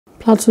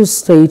Plateau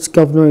State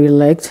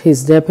Governor-elect,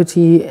 his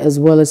deputy, as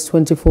well as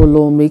 24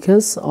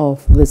 lawmakers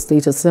of the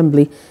State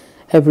Assembly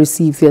have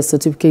received their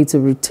certificates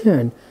of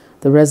return.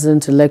 The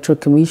resident electoral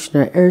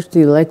commissioner urged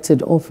the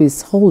elected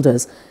office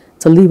holders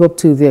to live up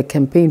to their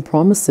campaign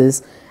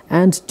promises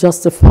and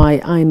justify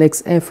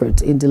INEC's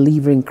effort in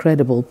delivering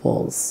credible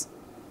polls.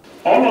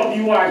 All of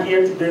you are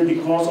here today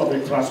because of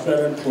a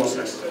transparent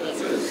process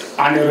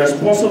and a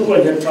responsible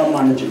electoral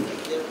management.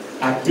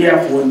 I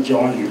therefore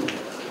join you.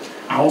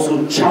 I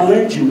also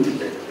challenge you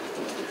today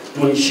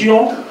to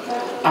ensure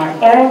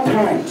at all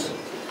times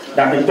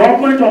that the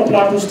government of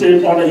Plateau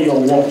State under your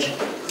watch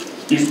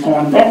is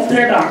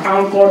conducted and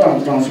anchored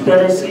on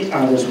transparency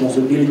and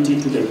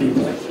responsibility to the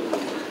people.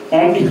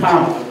 On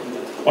behalf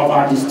of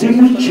our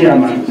distinguished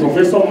chairman,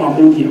 Professor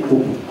Mahmoud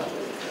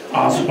Yakubu,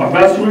 our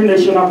supervisory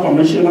national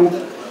commissioner,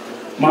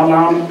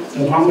 Madam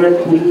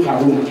Muhammad Kulu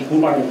Harun,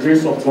 who by the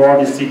grace of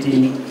God is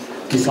sitting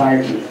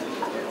beside me,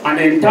 and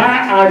the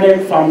entire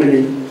INEC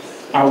family,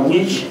 I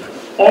wish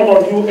all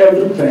of you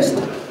every best.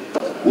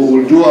 We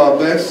will do our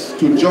best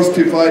to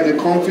justify the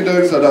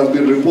confidence that has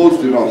been reposed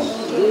in us.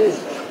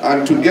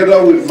 And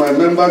together with my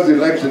members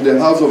elected in the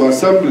House of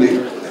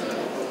Assembly,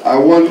 I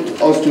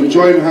want us to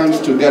join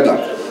hands together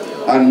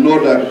and know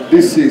that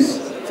this is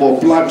for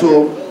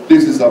Plateau,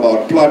 this is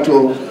about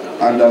Plateau,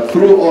 and that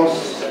through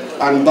us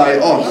and by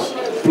us,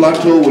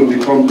 Plateau will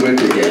become great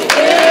again.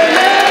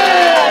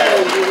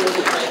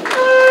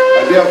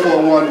 I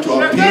therefore want to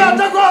appeal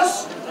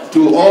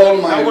to all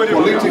my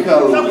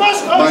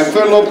my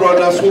fellow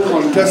brothers who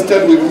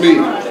contested with me,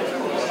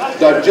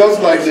 that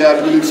just like the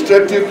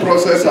administrative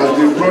process has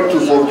been brought to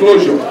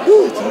foreclosure,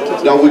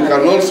 that we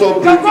can also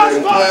bring the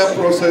entire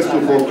process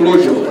to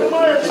foreclosure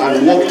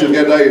and work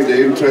together in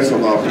the interest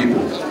of our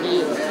people.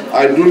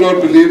 I do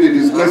not believe it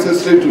is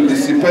necessary to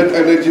dissipate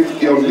energy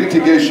on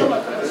litigation,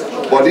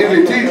 but if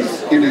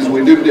it is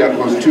within their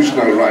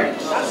constitutional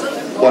rights.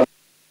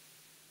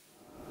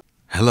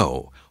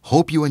 Hello,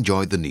 hope you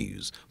enjoyed the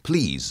news.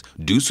 Please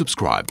do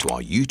subscribe to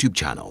our YouTube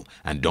channel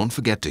and don't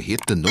forget to hit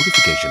the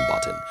notification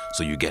button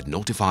so you get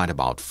notified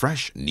about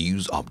fresh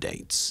news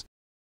updates.